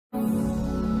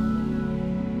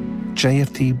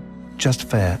JFD, just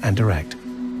fair and direct.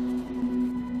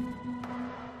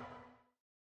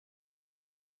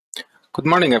 Good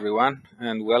morning, everyone,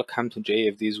 and welcome to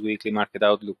JFD's weekly market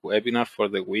outlook webinar for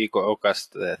the week of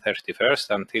August 31st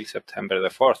until September the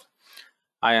 4th.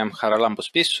 I am Charalambos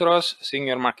Pissouros,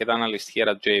 senior market analyst here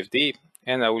at JFD,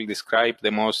 and I will describe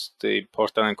the most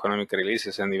important economic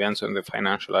releases and events on the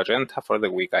financial agenda for the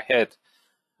week ahead.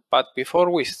 But before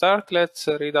we start, let's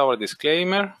read our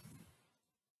disclaimer.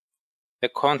 The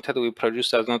content we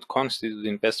produce does not constitute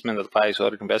investment advice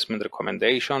or investment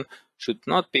recommendation, should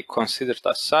not be considered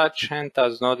as such, and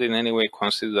does not in any way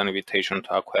constitute an invitation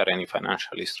to acquire any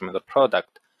financial instrument or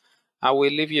product. I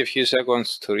will leave you a few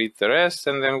seconds to read the rest,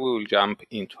 and then we will jump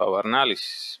into our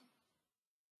analysis.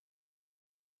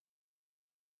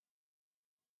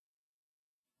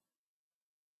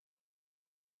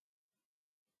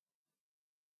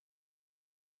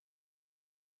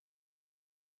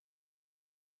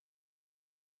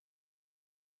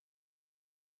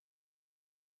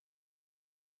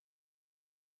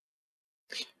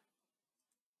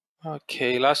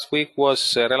 Okay, last week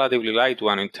was a relatively light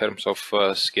one in terms of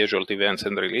scheduled events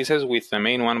and releases, with the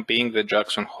main one being the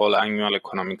Jackson Hole Annual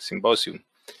Economic Symposium.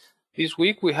 This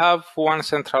week we have one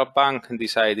central bank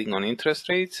deciding on interest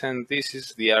rates, and this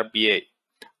is the RBA.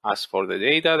 As for the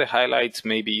data, the highlights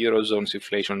may be Eurozone's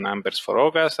inflation numbers for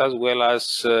August, as well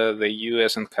as the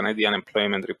US and Canadian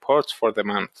employment reports for the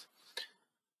month.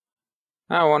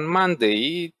 Now, on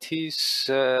Monday, it is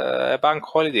a bank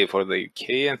holiday for the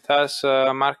UK, and thus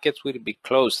markets will be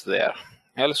closed there.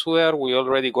 Elsewhere, we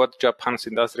already got Japan's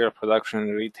industrial production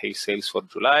and retail sales for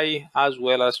July, as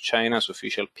well as China's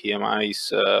official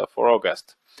PMIs for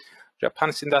August.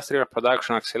 Japan's industrial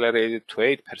production accelerated to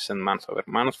 8% month over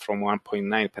month from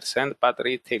 1.9%, but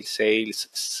retail sales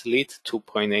slid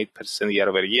 2.8% year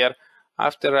over year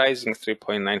after rising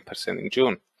 3.9% in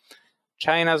June.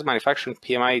 China's manufacturing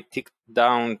PMI ticked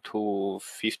down to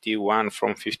 51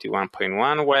 from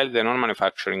 51.1, while the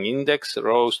non-manufacturing index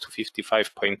rose to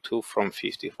 55.2 from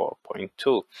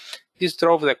 54.2. This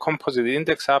drove the composite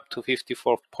index up to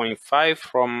 54.5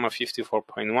 from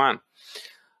 54.1.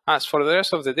 As for the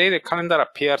rest of the day, the calendar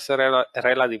appears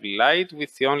relatively light,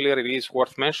 with the only release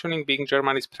worth mentioning being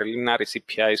Germany's preliminary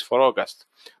CPIs for August.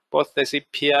 Both the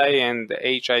CPI and the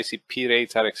HICP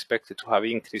rates are expected to have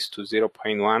increased to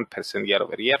 0.1% year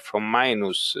over year from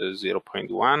minus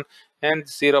 0.1 and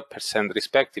 0%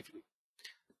 respectively.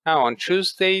 Now, on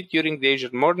Tuesday, during the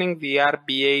Asian morning, the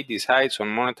RBA decides on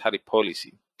monetary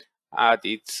policy. At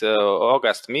its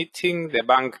August meeting, the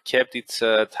bank kept its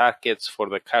targets for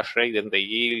the cash rate and the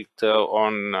yield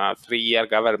on 3-year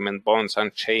government bonds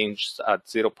unchanged at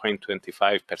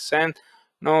 0.25%,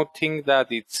 noting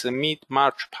that its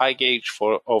mid-March package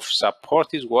of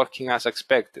support is working as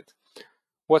expected.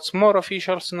 What's more,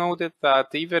 officials noted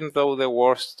that even though the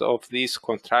worst of this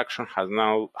contraction has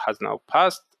now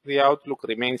passed, the outlook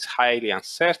remains highly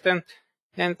uncertain,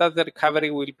 and that the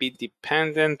recovery will be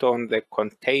dependent on the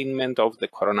containment of the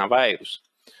coronavirus.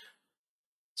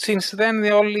 Since then,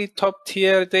 the only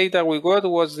top-tier data we got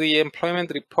was the employment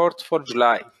report for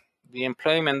July. The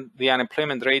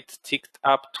unemployment rate ticked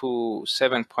up to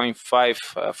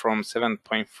 7.5 from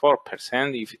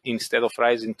 7.4% instead of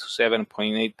rising to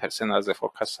 7.8% as the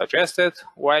forecast suggested,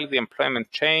 while the employment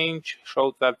change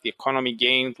showed that the economy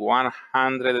gained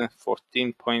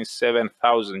 114.7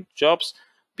 thousand jobs,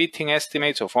 beating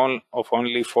estimates of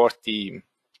only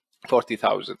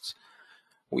 40,000.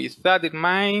 With that in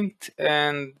mind,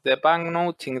 and the bank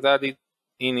noting that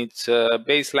in its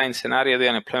baseline scenario, the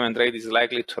unemployment rate is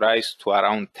likely to rise to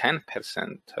around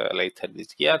 10% later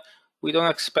this year, we don't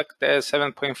expect the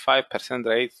 7.5%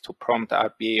 rate to prompt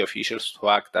RBA officials to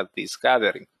act at this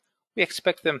gathering. We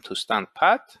expect them to stand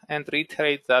pat and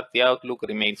reiterate that the outlook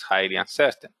remains highly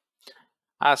uncertain.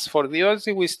 As for the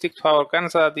Aussie, we stick to our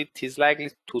guns that it is likely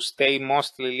to stay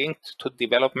mostly linked to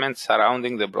developments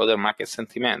surrounding the broader market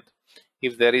sentiment.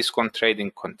 If the risk on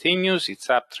trading continues, its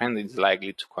uptrend is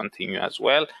likely to continue as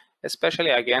well,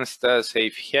 especially against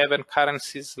safe haven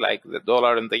currencies like the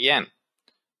dollar and the yen.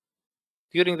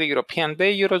 During the European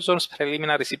day, Eurozone's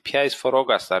preliminary CPIs for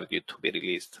August are due to be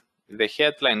released. The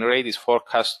headline rate is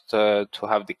forecast to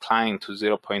have declined to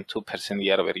 0.2%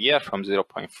 year over year from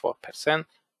 0.4%,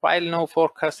 while no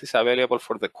forecast is available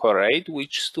for the core rate,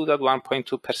 which stood at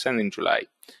 1.2% in July.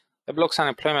 The block's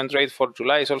unemployment rate for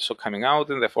July is also coming out,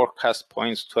 and the forecast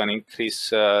points to an increase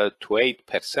to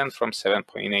 8% from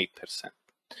 7.8%.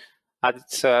 At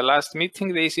its last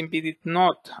meeting, the ECB did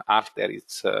not alter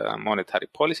its monetary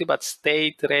policy, but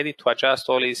stayed ready to adjust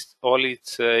all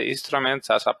its instruments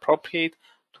as appropriate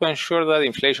to to ensure that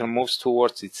inflation moves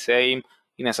towards its aim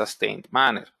in a sustained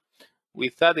manner.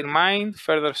 With that in mind,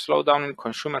 further slowdown in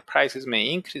consumer prices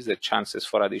may increase the chances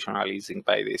for additional easing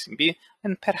by the ECB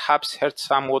and perhaps hurt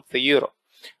somewhat the euro.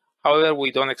 However,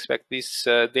 we don't expect this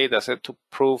data set to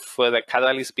prove the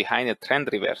catalyst behind a trend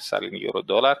reversal in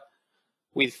euro-dollar.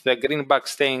 With the greenback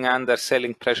staying under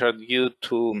selling pressure due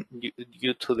to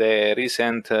the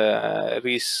recent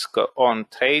risk on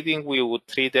trading, we would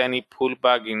treat any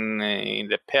pullback in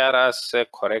the pair as a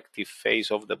corrective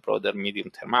phase of the broader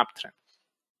medium-term uptrend.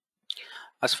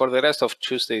 As for the rest of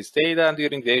Tuesday's data,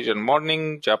 during the Asian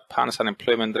morning, Japan's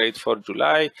unemployment rate for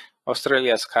July,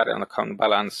 Australia's current account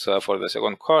balance for the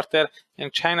second quarter,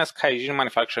 and China's Caixin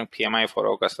manufacturing PMI for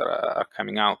August are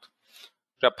coming out.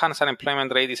 Japan's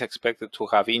unemployment rate is expected to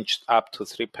have inched up to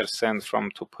 3%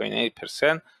 from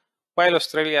 2.8%, while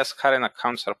Australia's current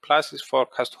account surplus is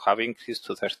forecast to have increased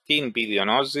to 13 billion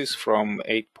Aussies from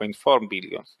 8.4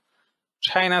 billion.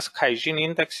 China's Caixin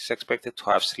index is expected to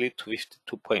have slid to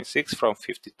 52.6 from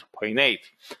 52.8.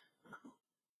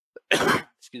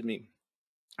 Excuse me.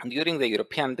 During the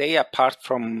European day, apart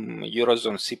from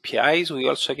Eurozone CPIs, we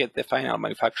also get the final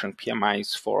manufacturing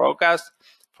PMIs for August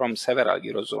from several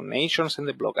Eurozone nations and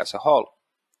the bloc as a whole.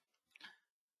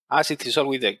 As it is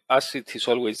always the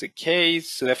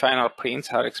case, the final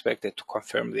prints are expected to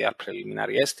confirm their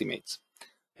preliminary estimates.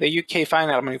 The UK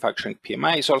final manufacturing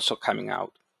PMI is also coming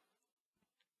out.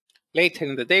 Later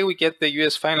in the day, we get the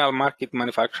US final market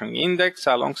manufacturing index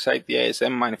alongside the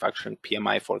ISM manufacturing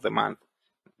PMI for the month.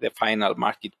 The final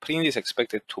market print is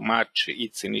expected to match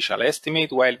its initial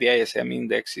estimate, while the ISM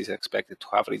index is expected to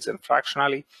have risen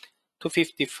fractionally to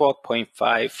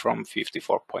 54.5 from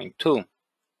 54.2.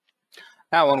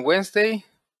 Now on Wednesday,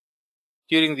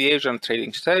 during the Asian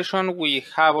trading session, we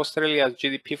have Australia's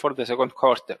GDP for the second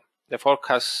quarter. The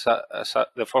forecast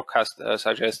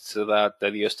suggests that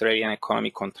the Australian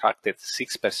economy contracted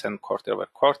 6% quarter over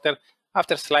quarter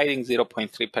after sliding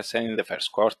 0.3% in the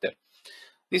first quarter.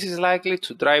 This is likely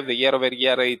to drive the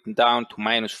year-over-year rate down to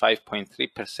minus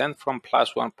 5.3% from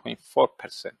plus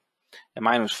 1.4%. A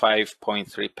minus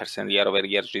 5.3%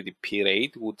 year-over-year GDP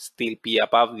rate would still be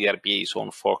above the RBA's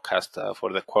own forecast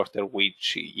for the quarter,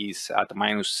 which is at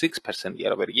minus 6%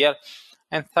 year-over-year,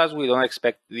 and thus we don't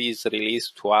expect this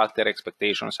release to alter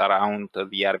expectations around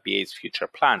the RBA's future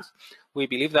plans. We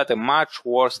believe that a much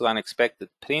worse than expected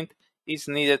print is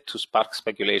needed to spark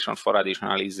speculation for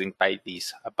additional easing by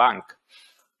this bank.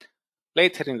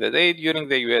 Later in the day, during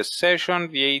the US session,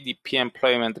 the ADP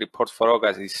employment report for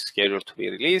August is scheduled to be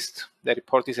released. The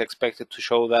report is expected to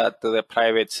show that the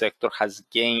private sector has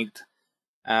gained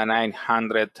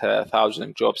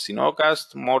 900,000 jobs in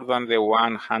August, more than the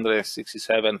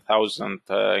 167,000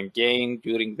 gained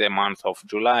during the month of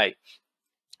July.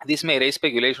 This may raise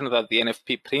speculation that the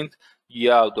NFP print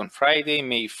due out on Friday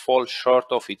may fall short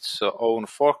of its own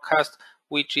forecast,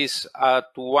 which is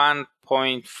at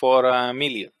 1.4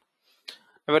 million.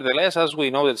 Nevertheless, as we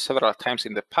noted several times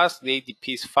in the past, the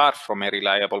ADP is far from a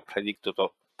reliable predictor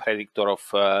of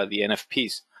the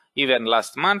NFPs. Even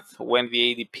last month, when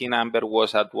the ADP number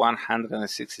was at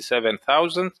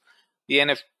 167,000, the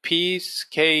NFPs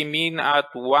came in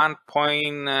at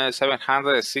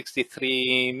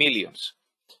 1.763 million.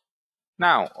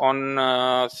 Now, on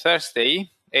Thursday,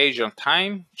 Asian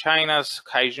time, China's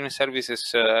Caixin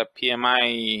Services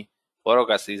PMI for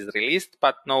August is released,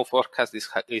 but no forecast is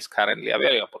currently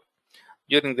available.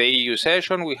 During the EU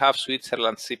session, we have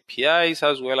Switzerland's CPIs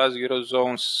as well as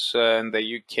Eurozone's and the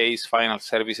UK's final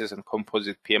services and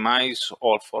composite PMIs,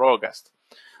 all for August.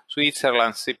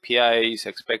 Switzerland's CPI is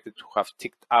expected to have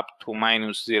ticked up to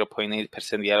minus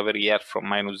 0.8% year-over-year from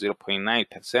minus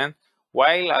 0.9%,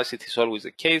 while, as it is always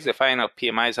the case, the final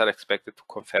PMIs are expected to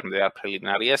confirm their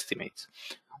preliminary estimates.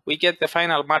 We get the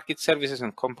final market services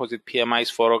and composite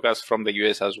PMIs for August from the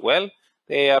US as well.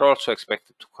 They are also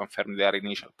expected to confirm their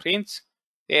initial prints.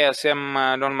 The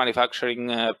ASM non-manufacturing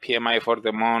PMI for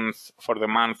the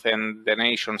month and the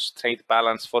nation's trade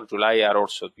balance for July are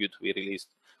also due to be released.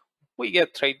 We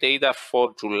get trade data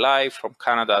for July from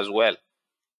Canada as well.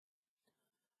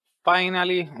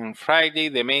 Finally, on Friday,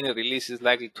 the main release is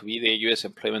likely to be the US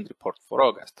employment report for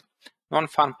August.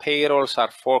 Non-farm payrolls are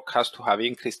forecast to have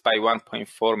increased by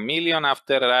 1.4 million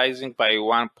after rising by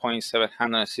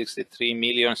 1.763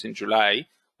 million in July,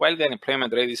 while the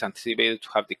unemployment rate is anticipated to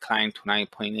have declined to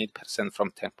 9.8%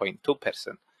 from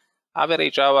 10.2%.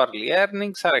 Average hourly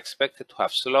earnings are expected to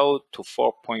have slowed to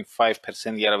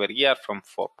 4.5% year-over-year from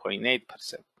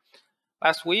 4.8%.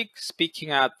 Last week,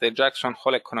 speaking at the Jackson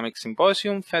Hole Economic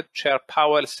Symposium, Fed Chair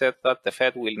Powell said that the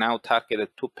Fed will now target a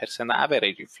 2%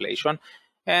 average inflation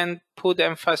and put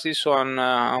emphasis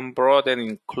on broad and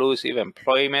inclusive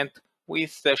employment,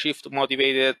 with the shift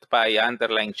motivated by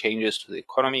underlying changes to the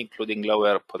economy, including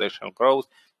lower potential growth,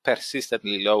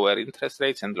 persistently lower interest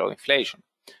rates, and low inflation.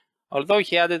 Although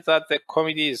he added that the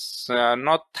committee is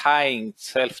not tying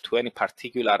itself to any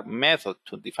particular method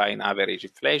to define average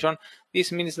inflation,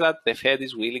 this means that the Fed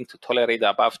is willing to tolerate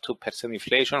above 2%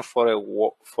 inflation for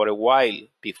a while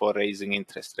before raising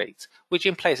interest rates, which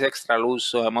implies extra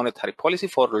loose monetary policy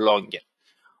for longer.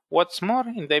 What's more,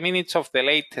 in the minutes of the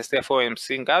latest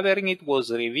FOMC gathering, it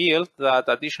was revealed that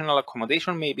additional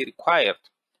accommodation may be required.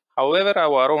 However,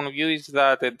 our own view is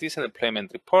that a decent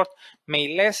employment report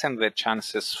may lessen the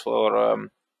chances for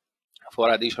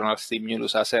additional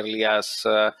stimulus as early as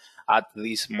at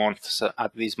this month's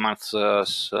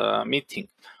meeting.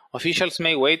 Officials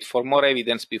may wait for more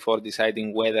evidence before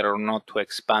deciding whether or not to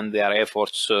expand their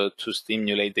efforts to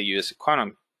stimulate the US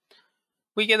economy.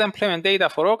 We get employment data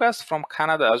for August from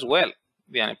Canada as well.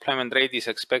 The unemployment rate is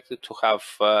expected to have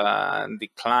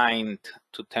declined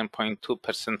to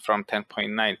 10.2% from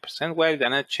 10.9%, while the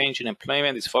net change in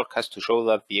employment is forecast to show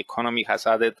that the economy has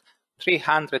added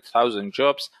 300,000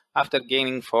 jobs after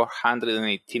gaining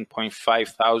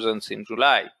 418,500 in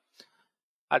July.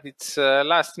 At its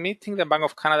last meeting, the Bank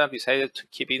of Canada decided to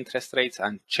keep interest rates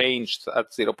unchanged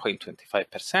at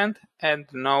 0.25% and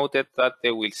noted that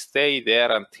they will stay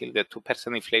there until the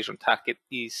 2% inflation target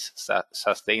is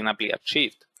sustainably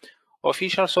achieved.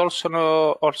 Officials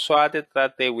also added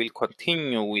that they will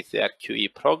continue with their QE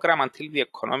program until the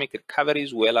economic recovery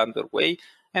is well underway,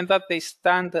 and that they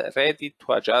stand ready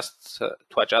to adjust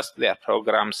their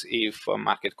programs if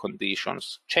market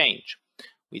conditions change.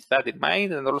 With that in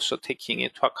mind, and also taking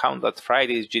into account that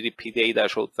Friday's GDP data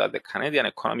showed that the Canadian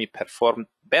economy performed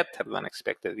better than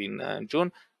expected in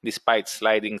June, despite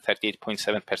sliding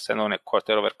 38.7% on a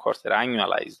quarter-over-quarter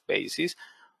annualized basis,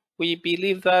 we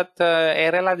believe that a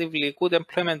relatively good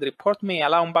employment report may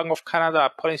allow Bank of Canada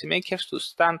policymakers to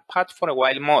stand pat for a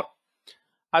while more.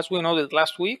 As we noted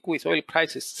last week, with oil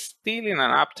prices still in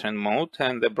an uptrend mode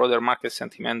and the broader market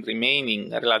sentiment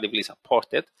remaining relatively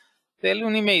supported, the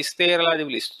loonie may stay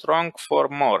relatively strong for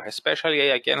more, especially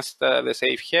against the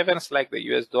safe havens like the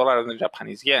US dollar and the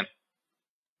Japanese yen.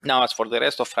 Now, as for the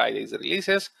rest of Friday's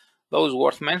releases, those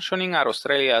worth mentioning are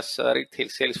Australia's retail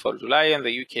sales for July and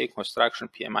the UK construction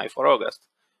PMI for August.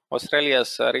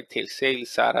 Australia's retail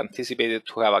sales are anticipated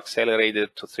to have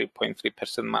accelerated to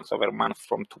 3.3% month over month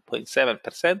from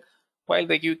 2.7%, while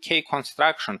the UK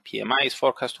construction PMI is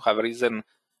forecast to have risen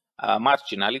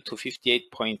marginally to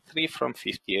 58.3 from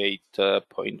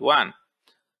 58.1.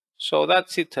 So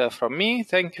that's it from me.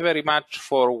 Thank you very much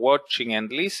for watching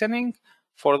and listening.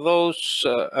 For those,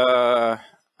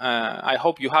 I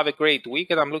hope you have a great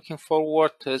week, and I'm looking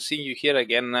forward to seeing you here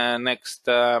again next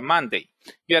Monday.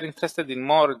 If you are interested in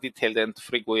more detailed and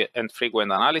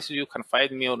frequent analysis, you can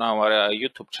find me on our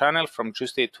YouTube channel from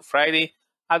Tuesday to Friday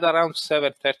at around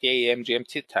 7:30 a.m.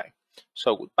 GMT time.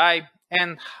 So goodbye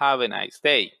and have a nice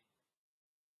day.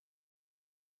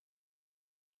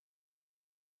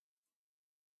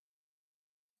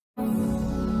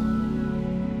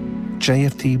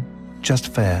 JFD, just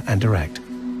fair and direct.